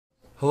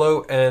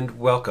Hello and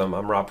welcome.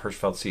 I'm Rob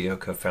Hirschfeld, CEO,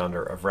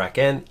 co-founder of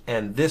RackN,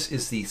 and this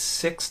is the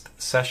sixth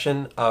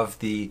session of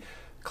the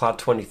Cloud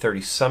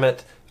 2030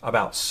 Summit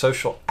about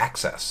social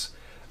access,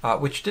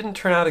 which didn't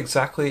turn out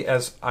exactly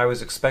as I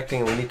was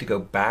expecting. We need to go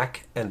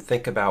back and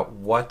think about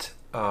what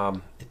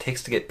it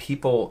takes to get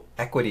people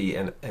equity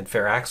and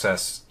fair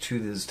access to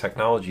these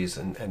technologies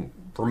and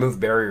remove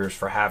barriers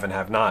for have and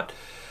have not.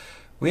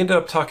 We ended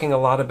up talking a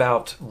lot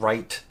about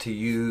right to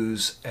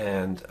use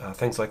and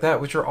things like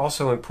that, which are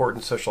also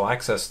important social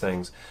access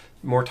things,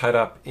 more tied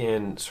up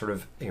in sort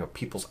of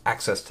people's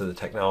access to the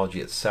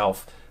technology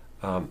itself,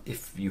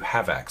 if you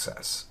have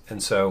access.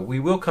 And so we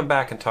will come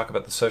back and talk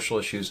about the social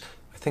issues.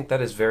 I think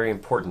that is very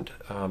important,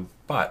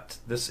 but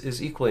this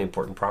is equally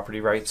important: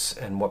 property rights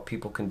and what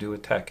people can do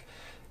with tech.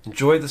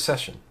 Enjoy the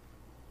session.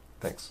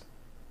 Thanks.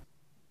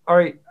 All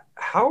right,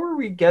 how are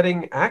we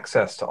getting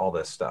access to all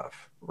this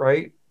stuff,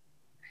 right?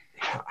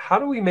 How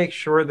do we make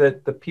sure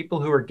that the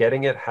people who are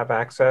getting it have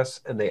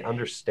access and they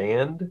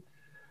understand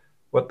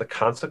what the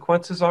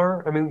consequences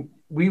are? I mean,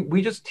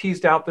 we just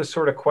teased out this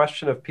sort of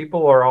question of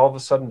people are all of a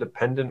sudden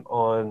dependent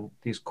on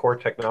these core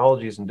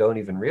technologies and don't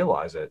even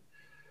realize it.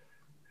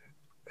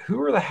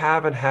 Who are the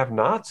have and have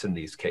nots in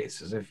these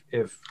cases?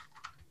 Do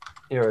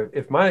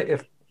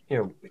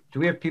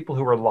we have people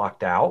who are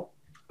locked out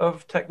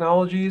of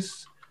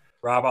technologies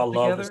Rob, I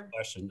love this altogether?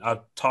 question.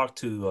 I've talked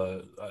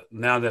to,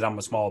 now that I'm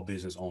a small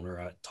business owner,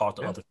 I talk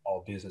to Yeah. other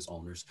small business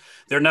owners.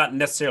 They're not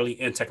necessarily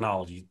in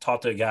technology. Talk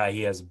to a guy,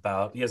 he has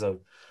a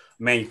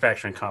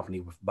manufacturing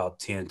company with about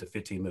 10 to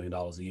 $15 million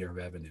a year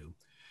revenue.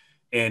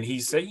 And he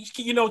said,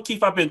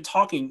 Keith, I've been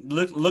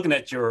looking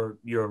at your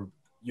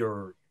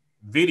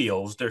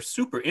videos. They're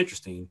super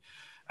interesting.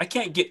 I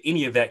can't get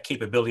any of that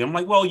capability. I'm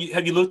like, well,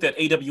 have you looked at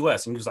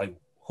AWS? And he was like,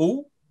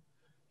 who?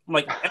 I'm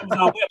like,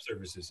 Amazon Web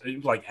Services.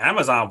 And like,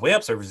 Amazon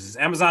Web Services.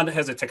 Amazon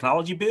has a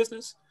technology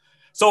business.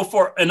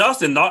 So in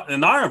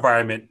our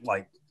environment,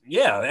 like,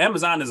 yeah,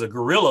 Amazon is a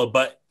gorilla.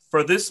 But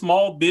for this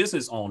small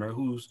business owner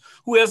who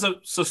has a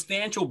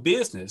substantial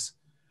business,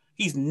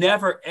 he's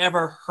never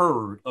ever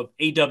heard of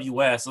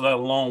AWS, let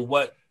alone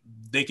what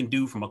they can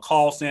do from a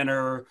call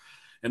center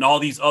and all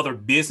these other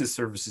business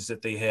services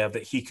that they have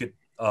that he could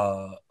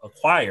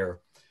acquire.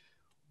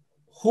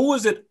 Who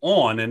is it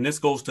on? And this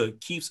goes to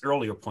Keith's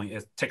earlier point: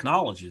 as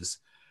technologists,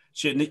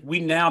 should we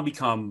now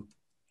become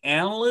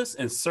analysts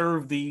and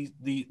serve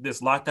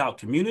this locked out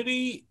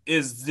community?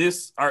 Is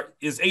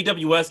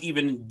AWS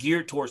even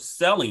geared towards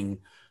selling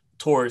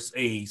towards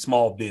a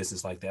small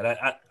business like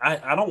that?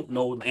 I don't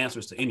know the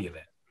answers to any of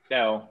that.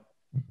 No,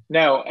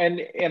 no.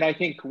 And I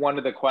think one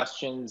of the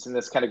questions, and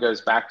this kind of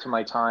goes back to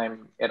my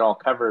time at All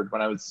Covered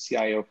when I was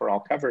CIO for All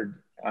Covered,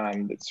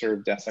 that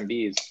served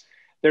SMBs.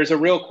 There's a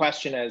real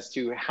question as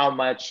to how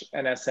much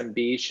an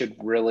SMB should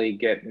really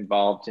get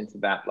involved into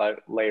that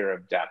layer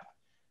of depth.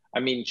 I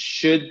mean,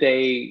 should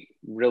they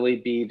really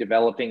be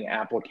developing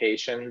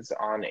applications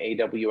on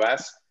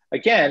AWS?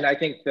 Again, I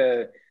think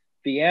the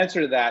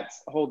answer to that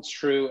holds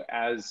true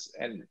as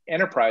an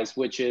enterprise,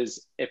 which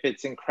is if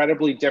it's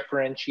incredibly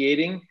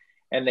differentiating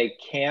and they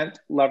can't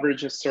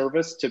leverage a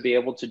service to be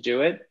able to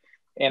do it,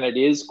 and it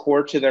is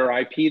core to their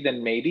IP,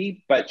 then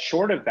maybe. But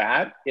short of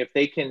that, if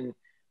they can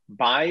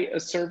buy a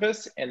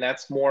service and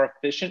that's more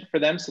efficient for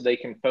them so they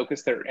can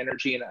focus their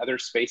energy in other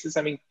spaces.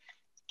 I mean,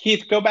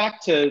 Keith, go back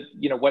to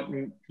what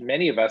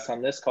many of us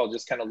on this call,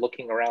 just kind of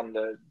looking around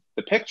the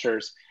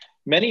pictures,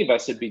 many of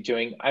us would be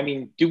doing. I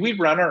mean, do we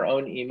run our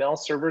own email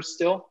servers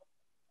still?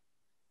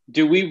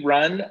 Do we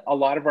run a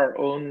lot of our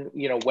own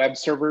web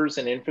servers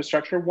and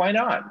infrastructure? Why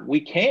not?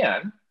 We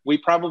can. We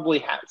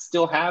probably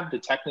still have the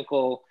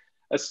technical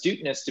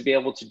astuteness to be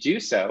able to do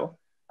so.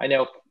 I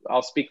know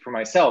I'll speak for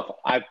myself.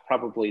 I've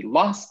probably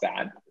lost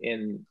that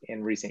in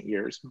recent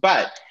years.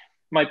 But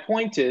my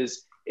point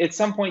is, at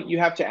some point, you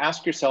have to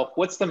ask yourself,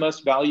 what's the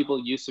most valuable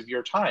use of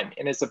your time?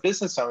 And as a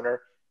business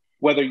owner,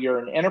 whether you're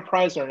an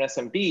enterprise or an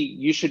SMB,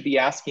 you should be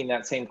asking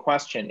that same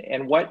question.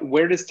 And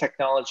where does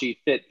technology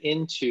fit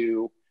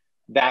into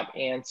that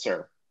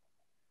answer?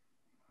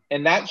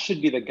 And that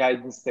should be the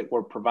guidance that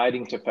we're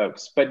providing to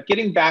folks. But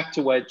getting back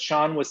to what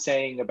Sean was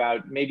saying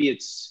about maybe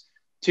it's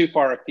too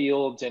far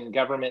afield in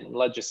government and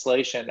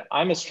legislation,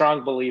 I'm a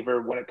strong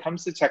believer when it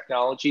comes to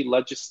technology,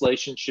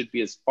 legislation should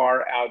be as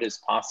far out as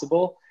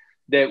possible,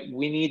 that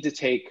we need to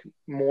take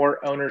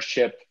more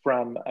ownership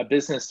from a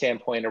business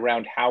standpoint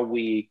around how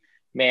we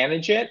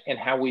manage it and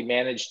how we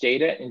manage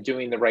data and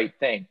doing the right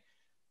thing.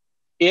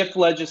 If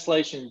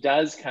legislation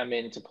does come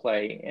into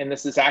play, and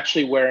this is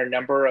actually where a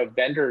number of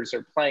vendors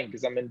are playing,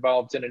 because I'm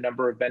involved in a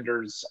number of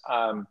vendors'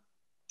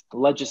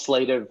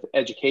 legislative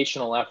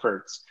educational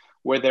efforts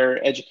where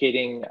they're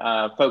educating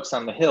folks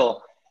on the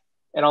Hill.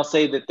 And I'll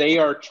say that they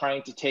are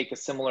trying to take a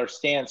similar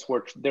stance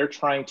where they're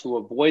trying to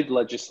avoid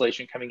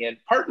legislation coming in,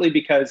 partly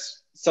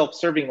because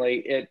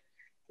self-servingly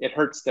it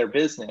hurts their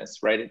business,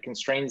 right? It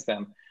constrains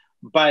them.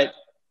 But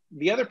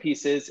the other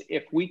piece is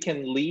if we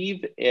can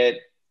leave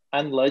it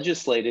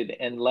unlegislated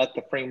and let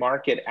the free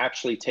market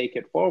actually take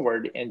it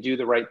forward and do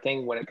the right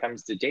thing when it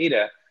comes to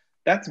data,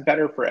 that's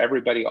better for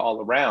everybody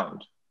all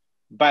around.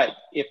 But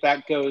if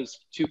that goes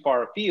too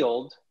far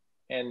afield,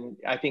 and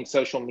I think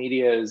social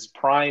media is a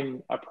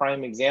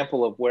prime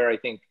example of where I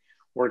think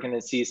we're going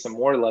to see some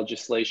more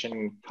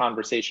legislation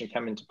conversation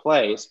come into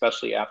play,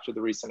 especially after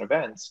the recent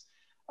events.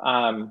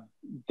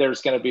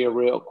 There's going to be a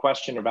real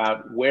question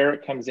about where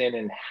it comes in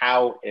and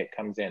how it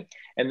comes in.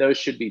 And those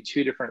should be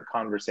two different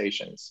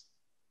conversations.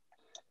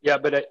 Yeah,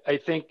 but I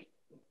think,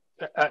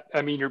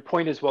 I mean, your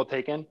point is well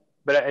taken,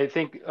 but I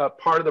think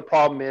part of the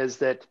problem is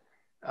that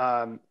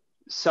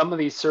some of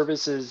these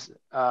services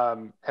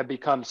have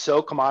become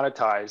so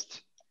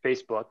commoditized,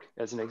 Facebook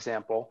as an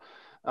example,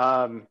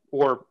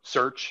 or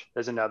search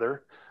as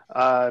another,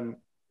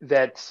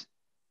 that,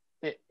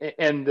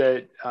 and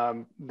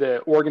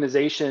the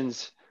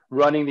organizations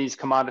running these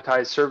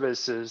commoditized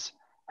services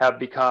have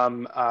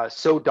become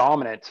so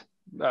dominant,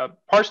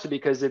 partially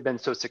because they've been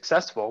so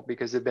successful,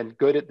 because they've been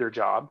good at their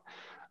job.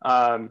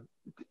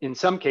 In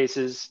some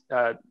cases,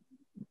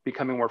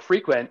 becoming more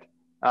frequent,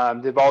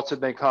 they've also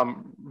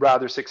become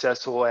rather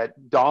successful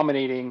at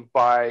dominating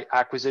by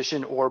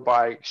acquisition or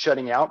by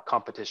shutting out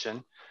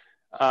competition,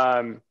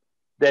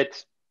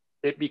 that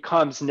it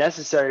becomes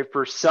necessary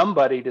for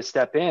somebody to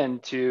step in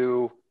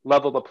to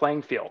level the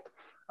playing field.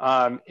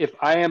 If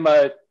I am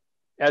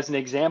as an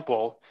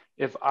example,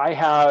 if I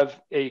have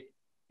an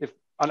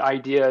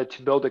idea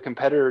to build a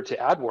competitor to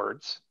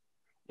AdWords,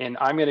 and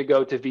I'm going to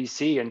go to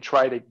VC and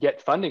try to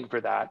get funding for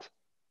that,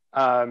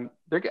 I'm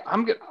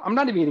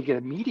not even going to get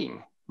a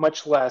meeting,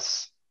 much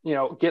less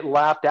get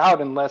laughed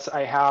out, unless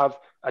I have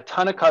a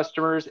ton of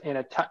customers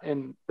and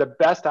the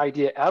best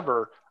idea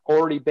ever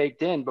already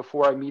baked in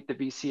before I meet the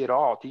VC at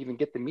all to even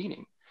get the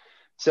meeting.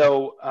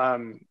 So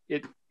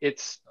it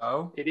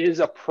is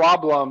a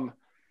problem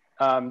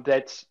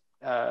that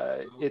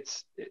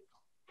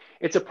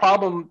it's a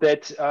problem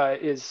that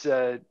it's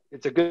a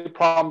good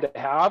problem to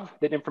have,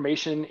 that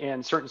information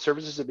and certain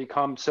services have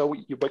become so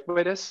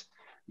ubiquitous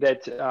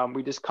that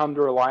we just come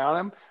to rely on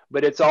them.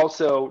 But it's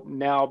also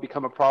now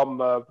become a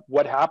problem of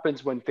what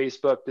happens when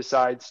Facebook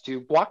decides to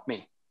block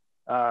me.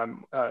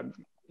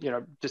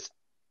 Just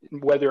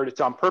whether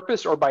it's on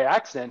purpose or by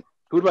accident,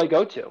 who do I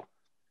go to?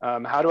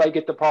 How do I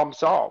get the problem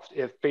solved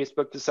if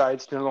Facebook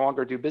decides to no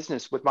longer do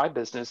business with my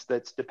business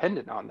that's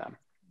dependent on them?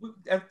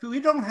 We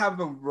don't have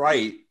a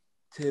right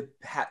to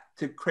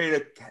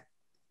create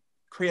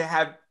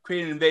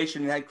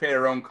innovation and create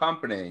our own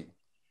company.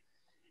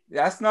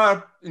 That's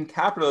not in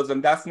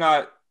capitalism. That's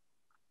not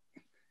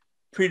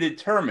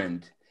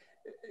predetermined.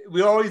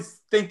 We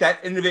always think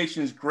that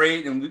innovation is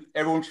great and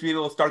everyone should be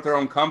able to start their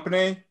own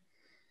company.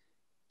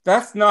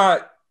 That's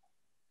not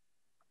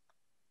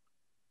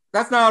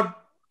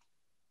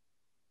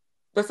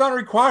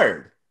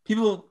required.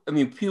 People,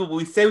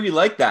 we say we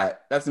like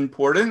that. That's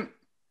important,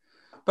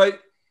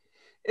 but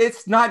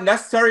it's not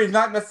necessary. It's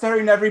not necessary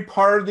in every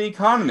part of the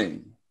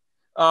economy.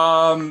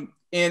 And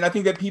I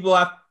think that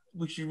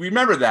we should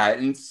remember that.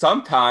 And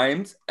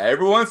sometimes,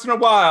 every once in a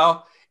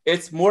while,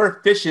 it's more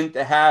efficient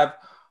to have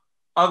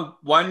a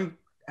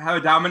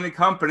dominant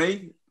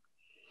company,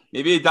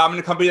 maybe a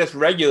dominant company that's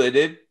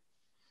regulated,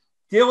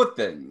 deal with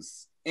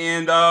things.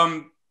 And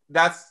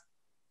that's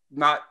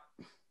not.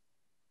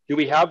 Do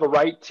we have a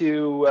right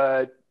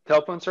to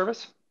telephone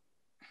service?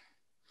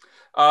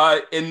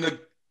 In the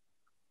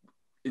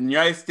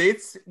United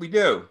States, we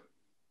do.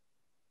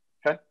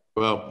 Okay.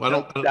 Well,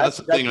 that's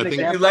the thing. I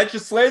think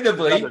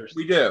legislatively,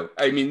 we do.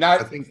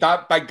 Not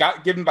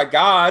given by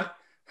God.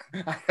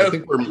 I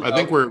think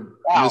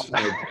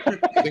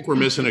we're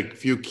missing a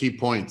few key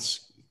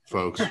points,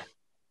 folks,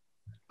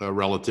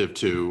 relative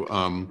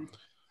to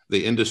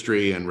the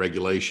industry and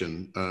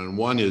regulation. And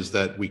one is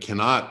that we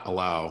cannot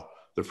allow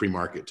the free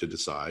market to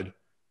decide,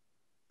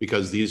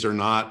 because these are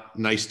not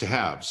nice to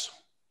haves.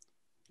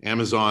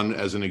 Amazon,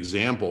 as an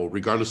example,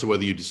 regardless of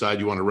whether you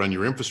decide you want to run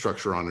your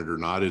infrastructure on it or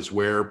not, is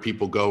where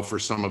people go for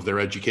some of their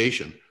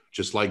education,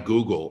 just like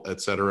Google, et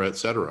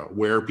cetera,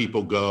 where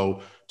people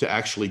go to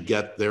actually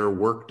get their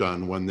work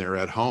done when they're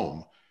at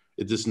home.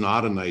 It is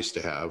not a nice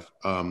to have.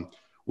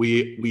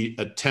 We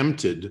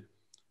attempted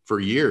for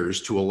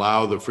years to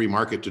allow the free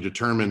market to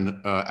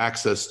determine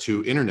access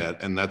to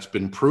internet, and that's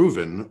been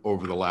proven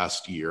over the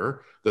last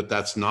year that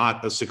that's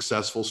not a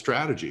successful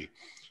strategy.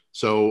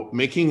 So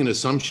making an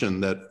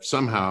assumption that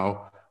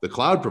somehow the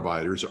cloud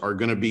providers are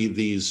going to be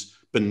these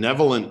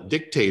benevolent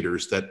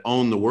dictators that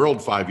own the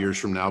world 5 years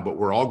from now, but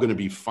we're all going to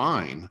be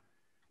fine,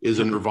 is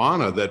a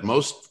nirvana that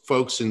most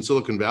folks in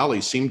Silicon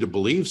Valley seem to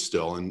believe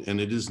still. And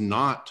it is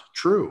not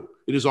true.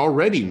 It is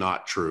already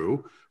not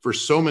true for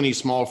so many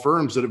small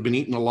firms that have been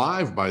eaten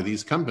alive by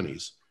these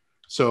companies.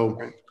 So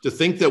to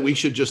think that we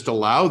should just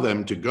allow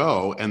them to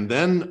go and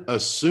then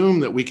assume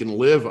that we can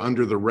live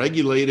under the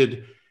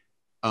regulated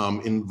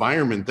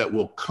environment that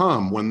will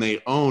come when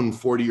they own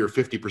 40 or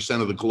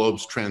 50% of the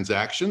globe's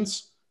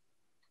transactions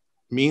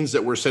means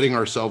that we're setting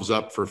ourselves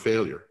up for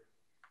failure.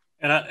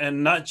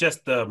 And not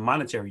just the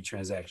monetary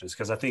transactions,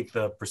 because I think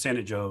the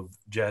percentage of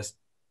just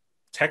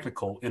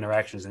technical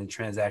interactions and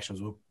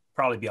transactions will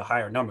probably be a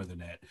higher number than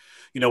that.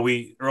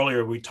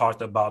 Earlier we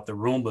talked about the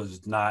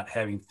Roombas not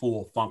having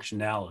full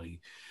functionality.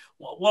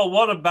 Well,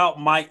 what about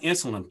my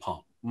insulin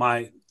pump?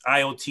 My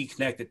IoT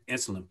connected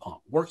insulin pump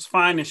works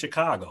fine in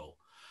Chicago,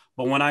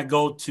 but when I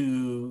go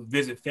to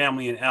visit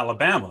family in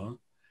Alabama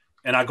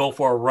and I go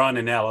for a run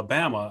in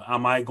Alabama,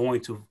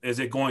 is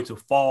it going to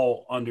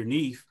fall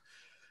underneath?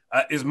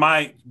 Is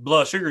my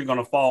blood sugar going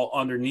to fall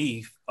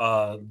underneath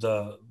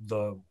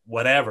the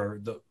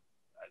whatever?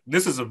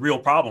 This is a real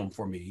problem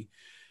for me.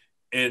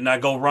 And I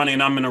go running,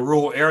 I'm in a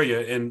rural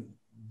area, and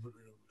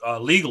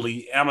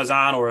legally,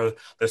 Amazon or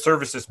the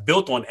services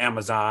built on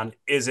Amazon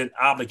isn't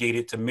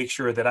obligated to make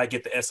sure that I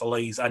get the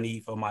SLAs I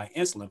need for my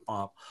insulin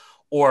pump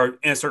or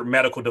insert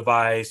medical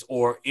device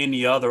or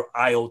any other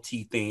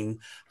IoT thing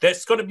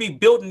that's going to be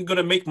built and going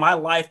to make my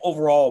life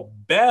overall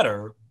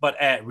better, but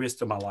at risk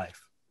to my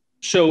life.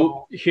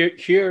 So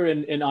here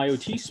in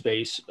IoT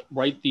space,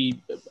 right,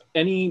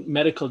 any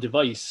medical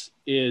device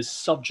is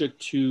subject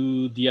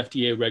to the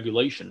FDA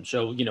regulation.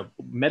 So,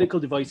 medical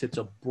device, it's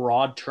a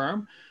broad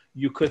term.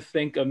 You could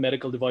think of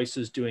medical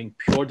devices doing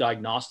pure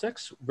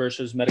diagnostics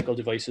versus medical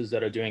devices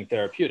that are doing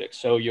therapeutics.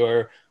 So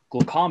your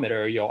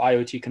glucometer, your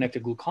IoT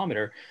connected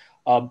glucometer,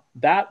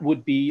 that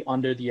would be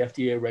under the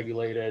FDA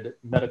regulated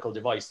medical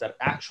device that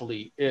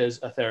actually is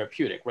a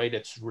therapeutic, right?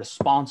 It's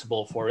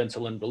responsible for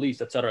insulin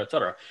release, et cetera, et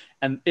cetera.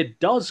 And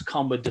it does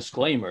come with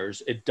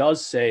disclaimers. It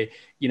does say,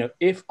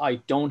 if I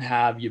don't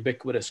have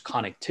ubiquitous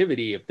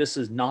connectivity, if this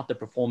is not the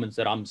performance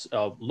that I'm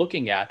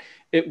looking at,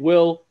 it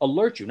will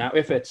alert you. Now,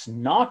 if it's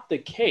not the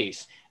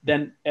case,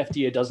 then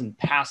FDA doesn't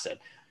pass it.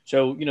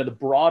 So, the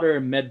broader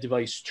med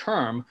device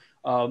term,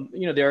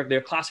 there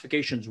are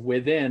classifications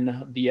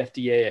within the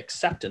FDA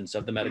acceptance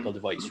of the medical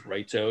device,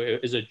 right? So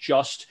is it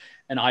just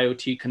an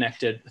IoT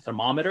connected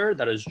thermometer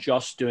that is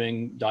just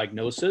doing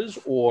diagnosis,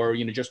 or,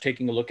 just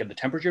taking a look at the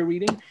temperature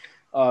reading?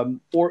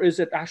 Or is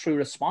it actually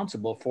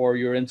responsible for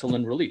your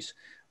insulin release?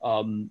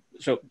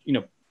 So,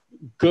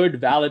 good,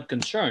 valid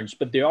concerns,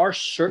 but there are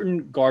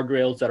certain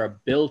guardrails that are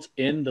built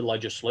in the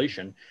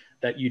legislation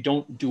that you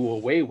don't do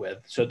away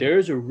with. So there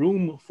is a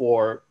room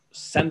for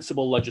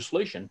sensible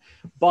legislation,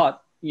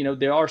 but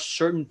there are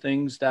certain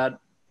things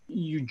that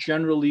you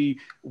generally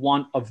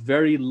want a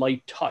very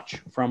light touch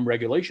from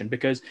regulation,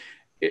 because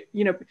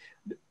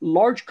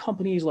large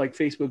companies like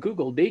Facebook,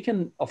 Google, they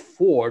can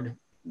afford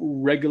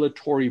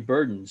regulatory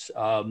burdens,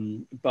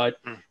 but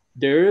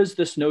there is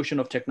this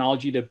notion of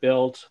technology they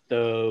built,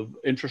 the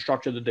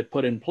infrastructure that they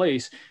put in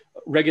place,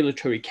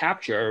 regulatory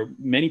capture.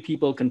 Many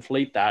people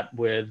conflate that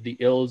with the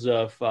ills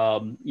of,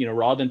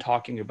 rather than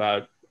talking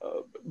about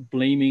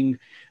blaming,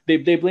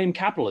 they blame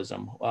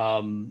capitalism,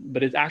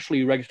 but it's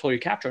actually regulatory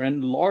capture.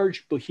 And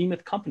large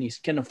behemoth companies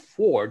can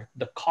afford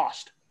the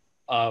cost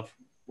of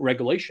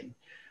regulation.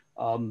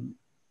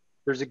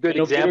 There's a good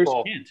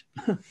example.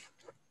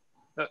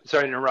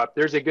 Sorry to interrupt.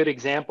 There's a good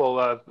example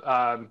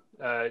of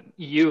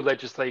EU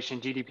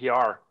legislation,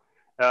 GDPR.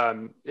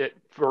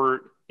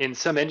 In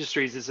some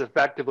industries, it's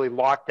effectively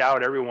locked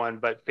out everyone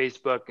but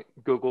Facebook,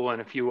 Google, and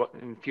a few of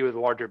the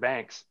larger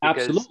banks,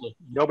 because Absolutely.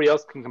 nobody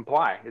else can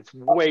comply. It's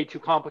way too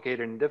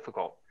complicated and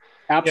difficult.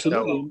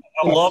 Absolutely.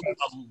 I love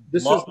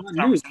this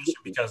conversation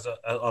because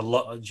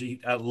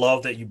I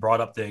love that you brought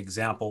up the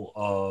example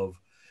of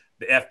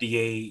the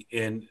FDA,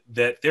 and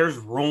that there's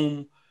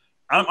room.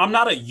 I'm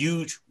not a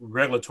huge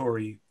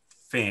regulatory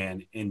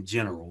fan in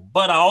general,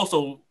 but I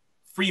also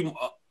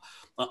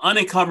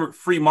unencumbered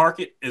free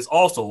market is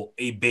also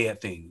a bad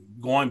thing.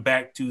 Going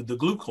back to the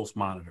glucose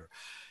monitor,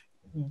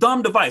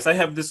 dumb device. I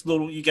have this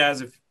little, you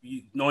guys, if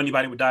you know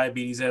anybody with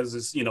diabetes, has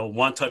this,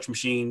 one touch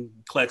machine,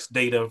 collects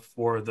data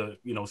for the,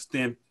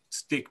 stem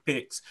stick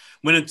picks.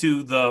 Went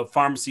into the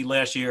pharmacy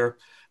last year,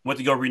 went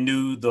to go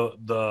renew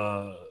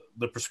the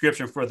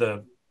prescription for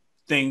the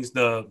things.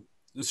 The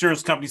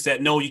insurance company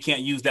said, no, you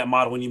can't use that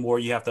model anymore.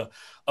 You have to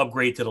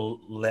upgrade to the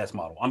last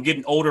model. I'm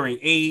getting older in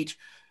age.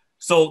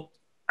 So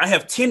I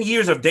have 10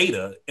 years of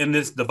data in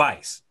this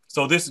device.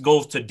 So this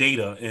goes to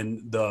data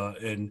and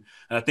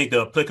I think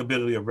the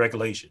applicability of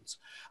regulations.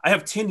 I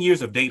have 10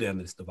 years of data in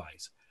this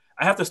device.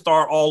 I have to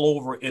start all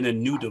over in a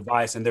new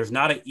device, and there's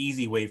not an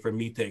easy way for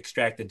me to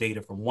extract the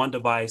data from one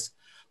device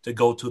to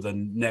go to the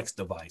next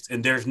device.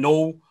 And there's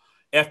no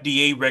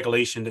FDA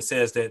regulation that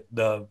says that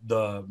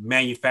the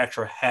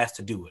manufacturer has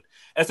to do it.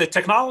 As a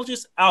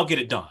technologist, I'll get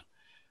it done.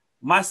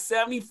 My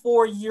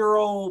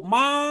 74-year-old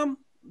mom,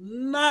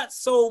 not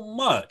so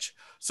much.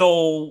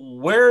 So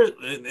where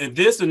in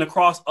this and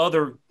across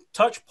other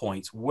touch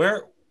points,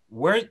 where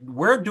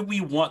do we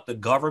want the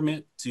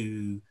government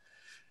to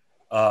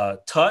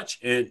touch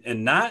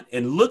and not?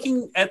 And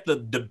looking at the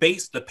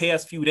debates the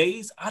past few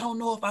days, I don't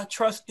know if I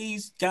trust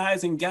these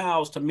guys and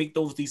gals to make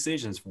those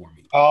decisions for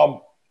me.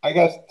 I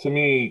guess to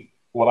me,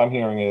 what I'm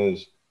hearing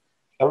is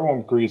everyone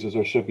agrees that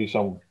there should be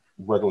some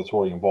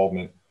regulatory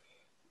involvement,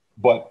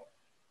 but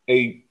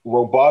a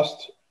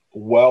robust,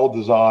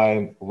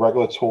 well-designed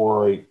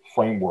regulatory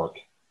framework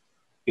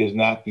is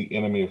not the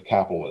enemy of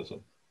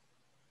capitalism.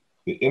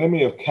 The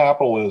enemy of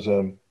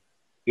capitalism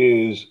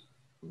is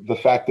the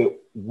fact that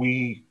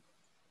we,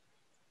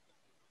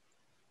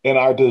 in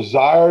our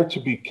desire to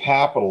be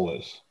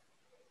capitalists,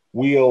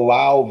 we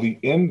allow the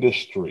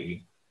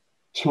industry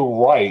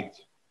to write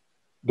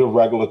the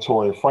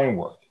regulatory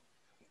framework.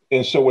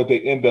 And so what they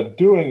end up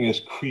doing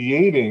is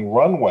creating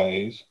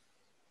runways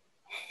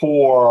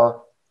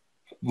for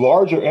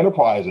larger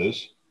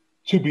enterprises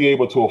to be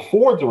able to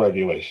afford the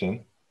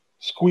regulation,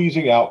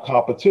 squeezing out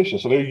competition.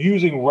 So they're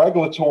using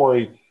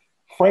regulatory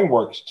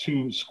frameworks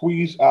to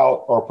squeeze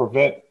out or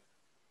prevent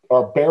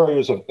or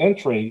barriers of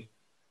entry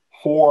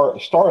for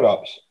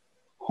startups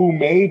who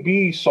may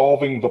be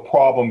solving the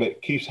problem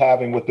that keeps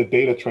having with the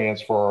data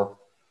transfer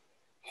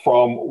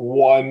from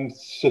one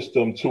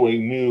system to a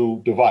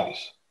new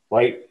device,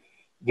 right?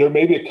 There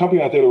may be a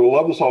company out there that would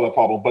love to solve that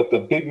problem, but the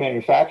big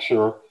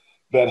manufacturer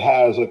that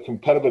has a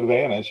competitive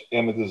advantage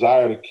and the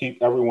desire to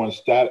keep everyone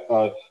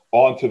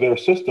onto their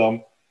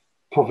system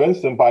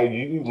prevents them by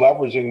you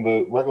leveraging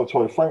the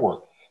regulatory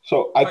framework.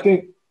 So I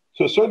think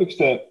to a certain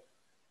extent,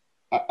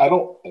 I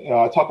don't,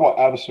 I talk about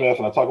Adam Smith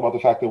and I talk about the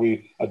fact that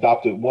we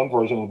adopted one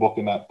version of the book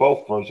and not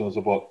both versions of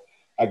the book.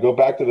 I go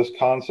back to this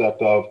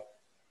concept of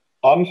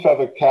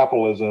unfeathered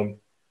capitalism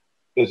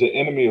is an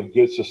enemy of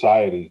good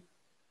society,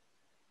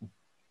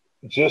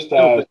 just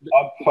as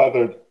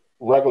unfeathered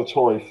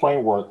regulatory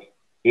framework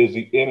is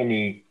the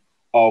enemy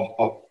of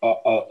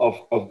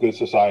good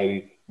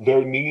society.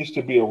 There needs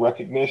to be a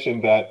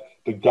recognition that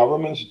the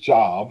government's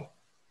job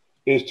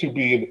is to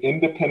be an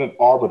independent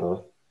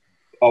arbiter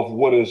of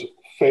what is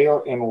fair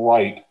and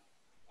right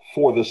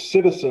for the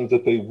citizens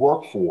that they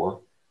work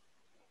for,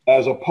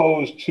 as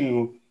opposed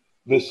to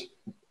this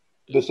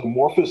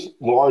amorphous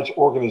large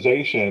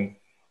organization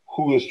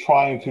who is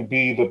trying to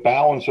be the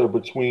balancer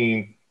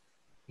between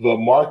the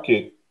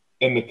market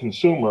and the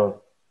consumer.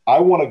 I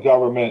want a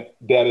government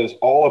that is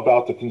all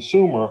about the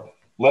consumer.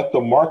 Let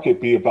the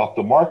market be about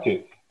the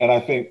market. And I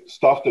think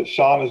stuff that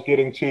Sean is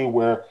getting to,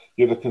 where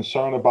you're the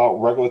concern about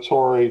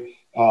regulatory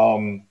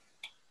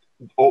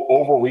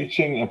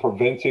overreaching and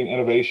preventing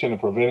innovation and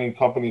preventing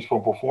companies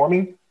from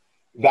performing,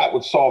 that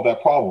would solve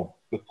that problem.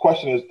 The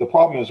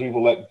problem is we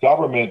will let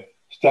government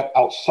step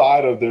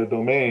outside of their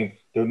domain.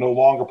 They're no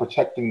longer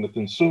protecting the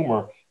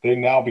consumer. They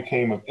now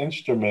became an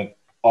instrument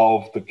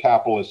of the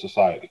capitalist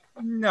society.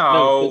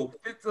 No,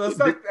 I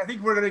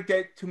think we're going to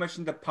get too much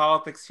into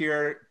politics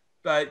here,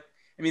 but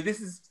I mean,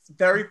 this is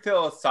very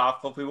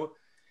philosophical. I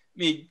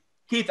mean,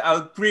 Keith, I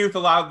agree with a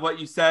lot of what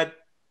you said,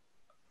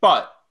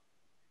 but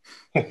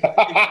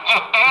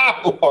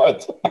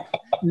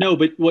no,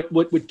 but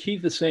what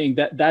Keith is saying,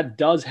 that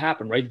does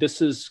happen, right?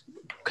 This is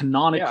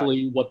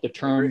canonically what the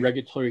term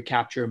regulatory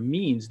capture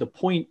means. The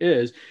point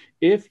is,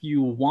 if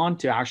you want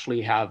to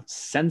actually have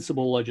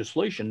sensible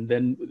legislation,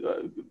 then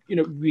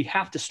we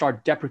have to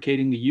start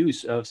deprecating the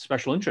use of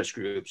special interest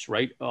groups,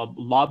 right?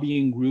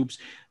 Lobbying groups.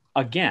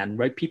 Again,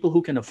 right? People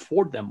who can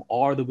afford them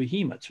are the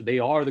behemoths. They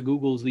are the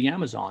Googles, the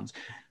Amazons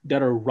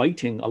that are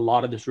writing a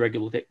lot of this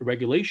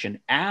regulation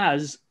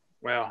as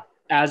a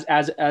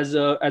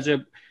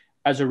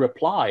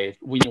reply.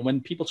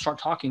 When people start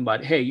talking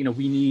about, hey,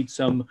 we need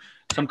some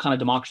kind of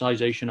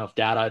democratization of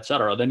data, et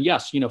cetera, then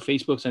yes,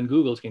 Facebooks and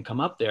Googles can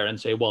come up there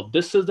and say, well,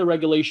 this is the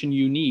regulation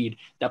you need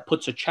that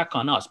puts a check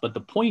on us. But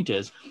the point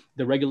is,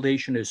 the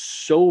regulation is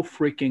so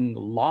freaking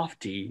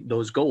lofty,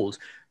 those goals,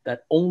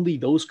 that only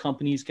those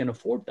companies can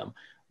afford them.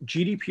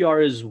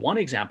 GDPR is one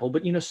example,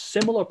 but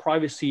similar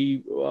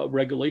privacy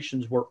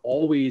regulations were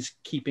always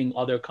keeping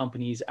other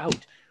companies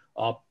out.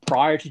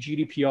 Prior to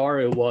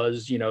GDPR, it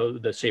was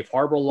the Safe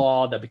Harbor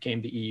law that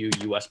became the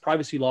EU-US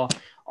privacy law.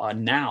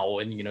 Now,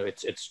 and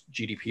it's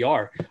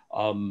GDPR.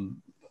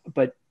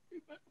 But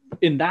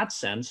in that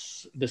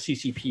sense, the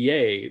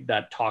CCPA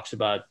that talks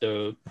about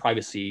the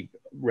privacy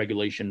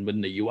regulation within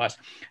the US,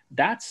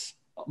 that's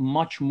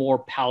much more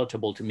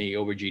palatable to me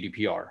over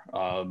GDPR.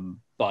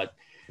 But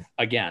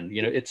again,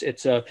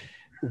 it's a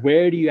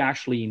where do you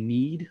actually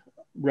need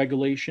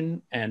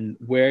regulation and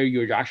where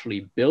you're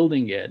actually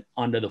building it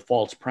under the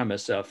false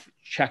premise of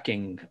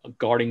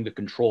guarding the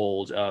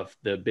controls of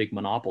the big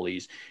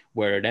monopolies,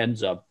 where it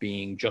ends up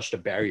being just a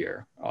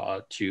barrier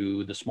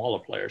to the smaller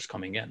players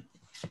coming in.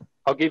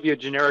 I'll give you a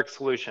generic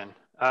solution.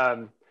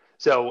 I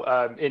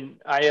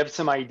have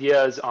some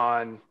ideas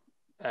on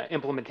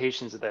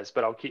implementations of this,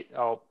 but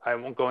I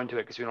won't go into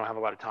it because we don't have a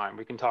lot of time.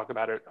 We can talk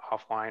about it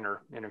offline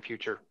or in a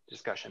future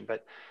discussion.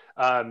 But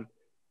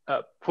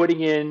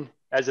putting in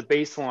as a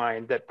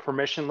baseline that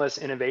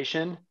permissionless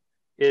innovation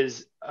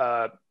is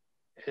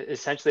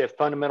essentially a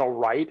fundamental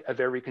right of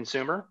every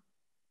consumer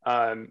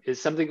is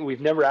something that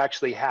we've never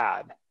actually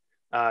had.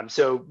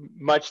 So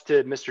much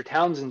to Mr.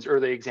 Townsend's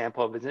early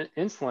example of his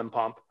insulin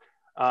pump,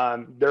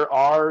 there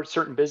are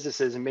certain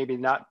businesses, and maybe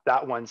not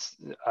that one's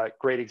a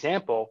great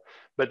example,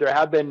 but there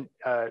have been,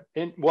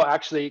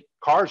 actually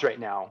cars right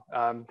now.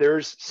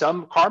 There's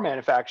some car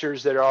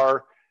manufacturers that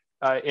are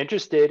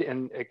interested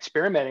in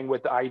experimenting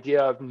with the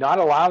idea of not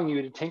allowing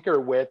you to tinker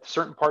with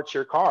certain parts of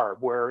your car.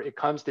 Where it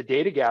comes to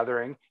data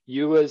gathering,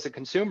 you as a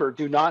consumer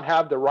do not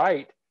have the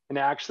right and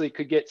actually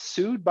could get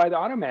sued by the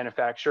auto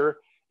manufacturer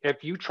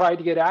if you try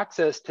to get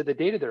access to the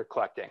data they're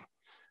collecting.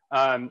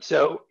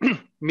 So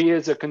me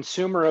as a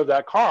consumer of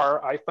that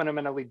car, I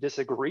fundamentally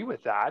disagree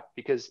with that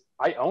because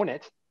I own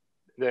it.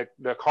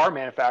 the car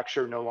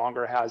manufacturer no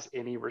longer has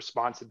any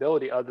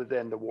responsibility other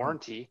than the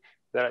warranty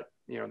that,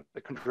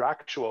 the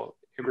contractual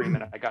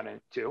agreement I got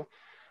into.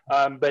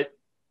 But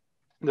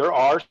there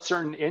are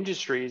certain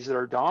industries that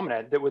are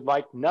dominant that would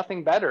like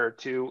nothing better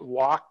to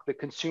lock the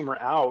consumer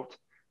out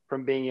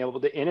from being able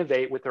to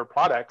innovate with their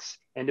products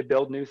and to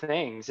build new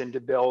things and to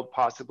build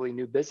possibly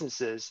new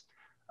businesses.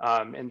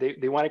 And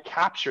they want to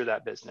capture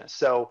that business.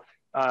 So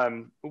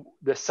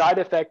the side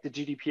effect of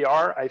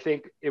GDPR, I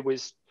think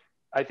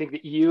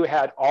the EU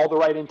had all the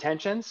right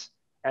intentions,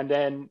 and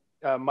then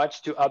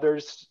much to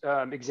others'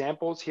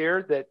 examples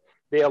here, that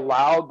they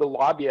allowed the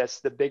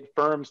lobbyists, the big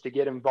firms, to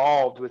get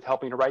involved with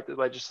helping to write the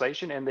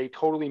legislation, and they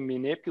totally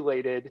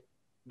manipulated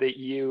the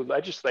EU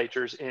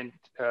legislators and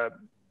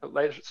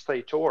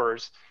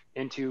legislators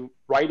into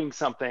writing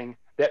something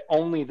that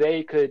only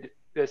they could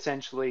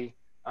essentially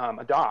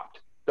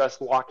adopt,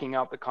 thus locking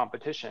out the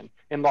competition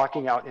and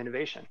locking out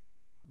innovation.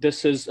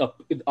 This is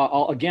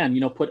I'll again,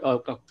 put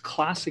a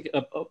classic,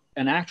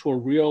 an actual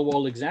real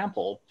world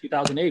example.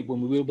 2008,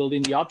 when we were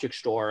building the object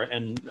store,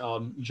 and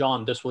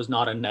John, this was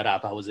not a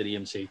NetApp, I was at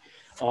EMC.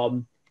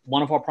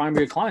 One of our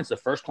primary clients, the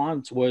first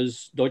client,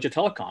 was Deutsche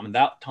Telekom. And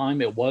that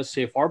time it was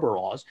safe harbor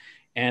laws.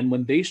 And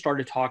when they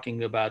started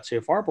talking about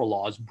safe harbor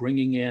laws,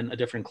 bringing in a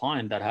different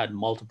client that had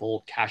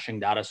multiple caching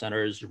data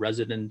centers,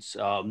 residence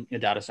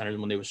data centers,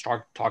 when they would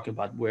start talking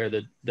about where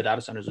the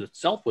data centers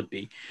itself would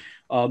be,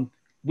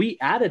 we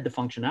added the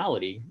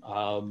functionality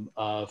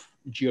of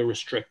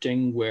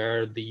geo-restricting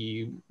where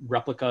the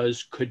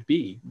replicas could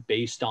be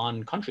based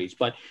on countries.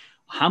 But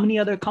how many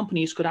other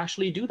companies could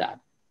actually do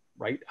that,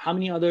 right? How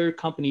many other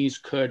companies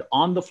could,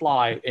 on the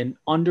fly, in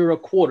under a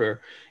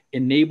quarter,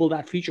 enable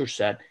that feature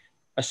set,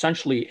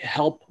 essentially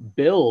help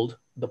build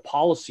the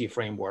policy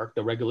framework,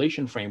 the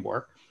regulation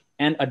framework,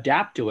 and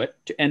adapt to it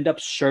to end up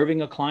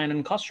serving a client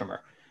and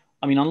customer?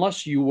 I mean,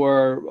 unless you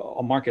were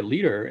a market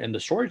leader in the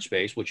storage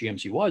space, which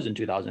EMC was in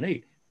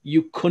 2008,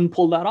 you couldn't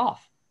pull that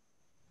off.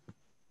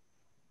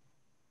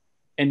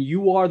 And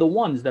you are the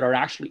ones that are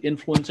actually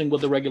influencing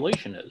what the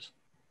regulation is.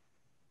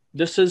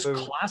 This is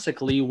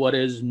classically what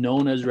is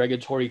known as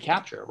regulatory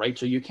capture, right?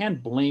 So you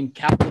can't blame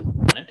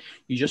capitalism on it.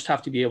 You just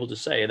have to be able to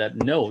say that,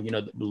 no,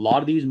 a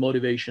lot of these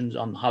motivations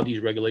on how these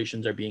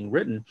regulations are being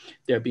written,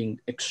 they're being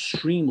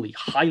extremely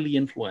highly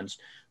influenced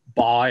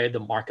by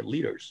the market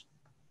leaders.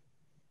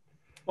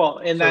 Well,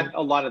 and that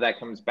a lot of that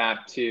comes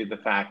back to the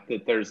fact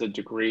that there's a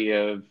degree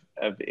of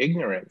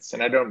ignorance.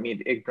 And I don't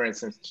mean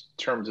ignorance in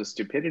terms of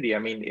stupidity. I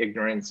mean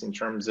ignorance in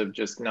terms of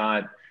just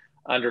not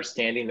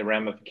understanding the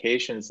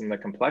ramifications and the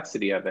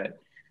complexity of it.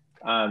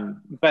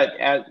 And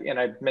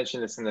I've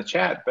mentioned this in the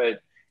chat,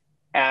 but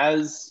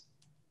as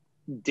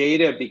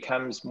data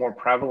becomes more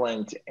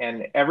prevalent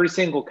and every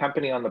single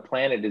company on the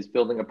planet is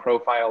building a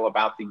profile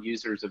about the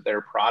users of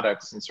their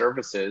products and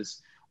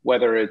services,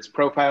 whether it's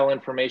profile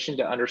information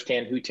to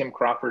understand who Tim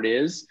Crawford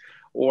is,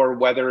 or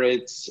whether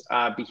it's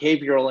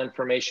behavioral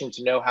information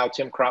to know how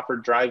Tim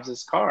Crawford drives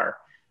his car.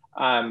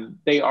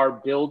 They are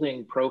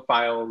building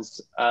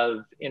profiles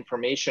of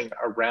information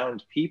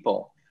around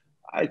people.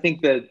 I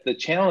think that the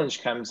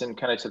challenge comes in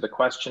kind of to the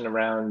question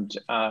around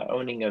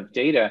owning of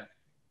data.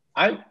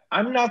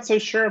 I'm not so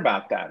sure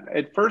about that.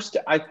 At first,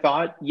 I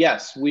thought,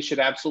 yes, we should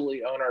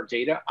absolutely own our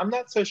data. I'm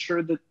not so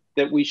sure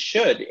that we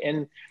should.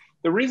 And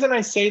the reason I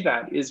say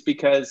that is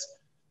because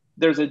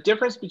there's a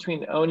difference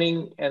between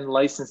owning and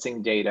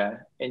licensing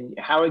data and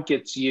how it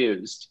gets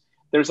used.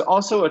 There's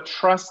also a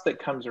trust that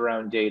comes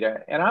around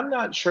data. And I'm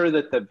not sure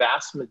that the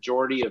vast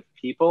majority of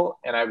people,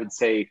 and I would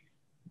say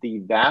the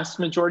vast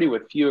majority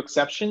with few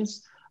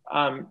exceptions,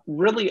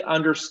 really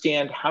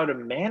understand how to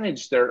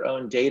manage their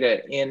own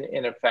data in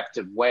an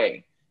effective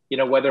way.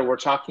 Whether we're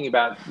talking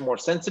about more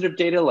sensitive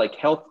data like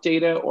health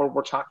data, or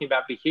we're talking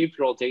about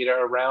behavioral data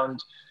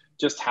around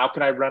just how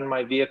can I run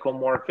my vehicle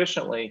more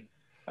efficiently.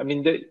 I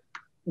mean, the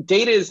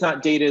data is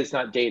not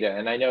data.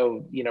 And I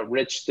know,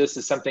 Rich, this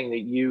is something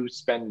that you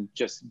spend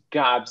just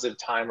gobs of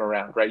time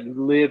around, right? You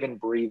live and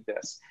breathe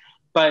this.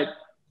 But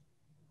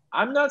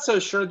I'm not so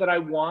sure that I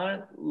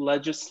want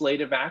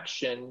legislative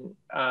action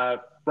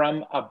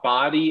from a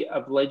body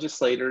of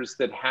legislators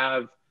that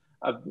have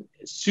a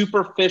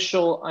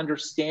superficial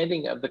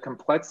understanding of the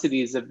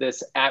complexities of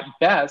this at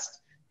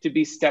best to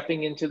be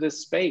stepping into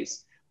this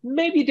space.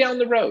 Maybe down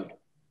the road,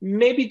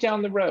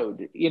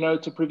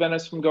 to prevent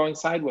us from going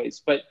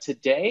sideways. But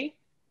today,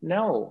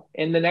 no.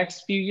 In the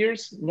next few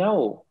years,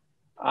 no.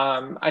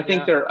 I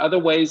think there are other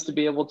ways to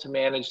be able to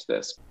manage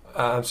this.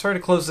 I'm sorry to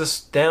close this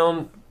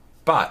down,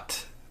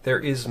 but there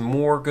is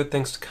more good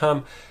things to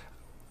come.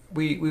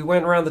 We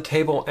went around the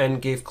table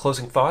and gave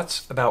closing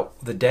thoughts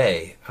about the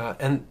day,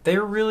 and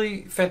they're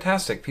really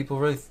fantastic. People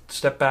really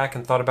stepped back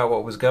and thought about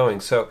what was going.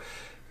 So,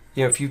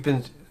 if you've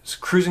been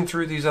cruising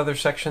through these other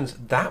sections,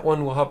 that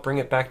one will help bring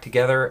it back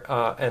together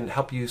and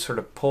help you sort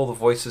of pull the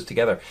voices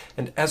together.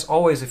 And as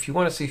always, if you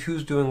want to see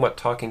who's doing what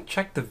talking,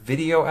 check the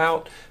video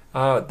out.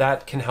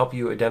 That can help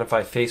you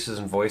identify faces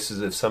and voices.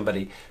 If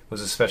somebody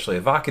was especially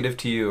evocative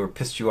to you or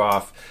pissed you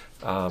off,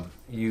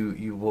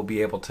 you will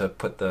be able to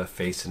put the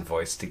face and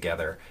voice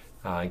together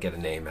and get a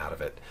name out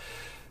of it.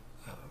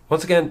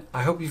 Once again,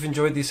 I hope you've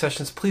enjoyed these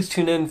sessions. Please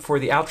tune in for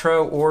the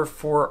outro or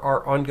for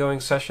our ongoing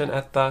session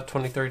at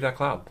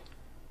 2030.cloud.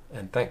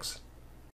 And thanks.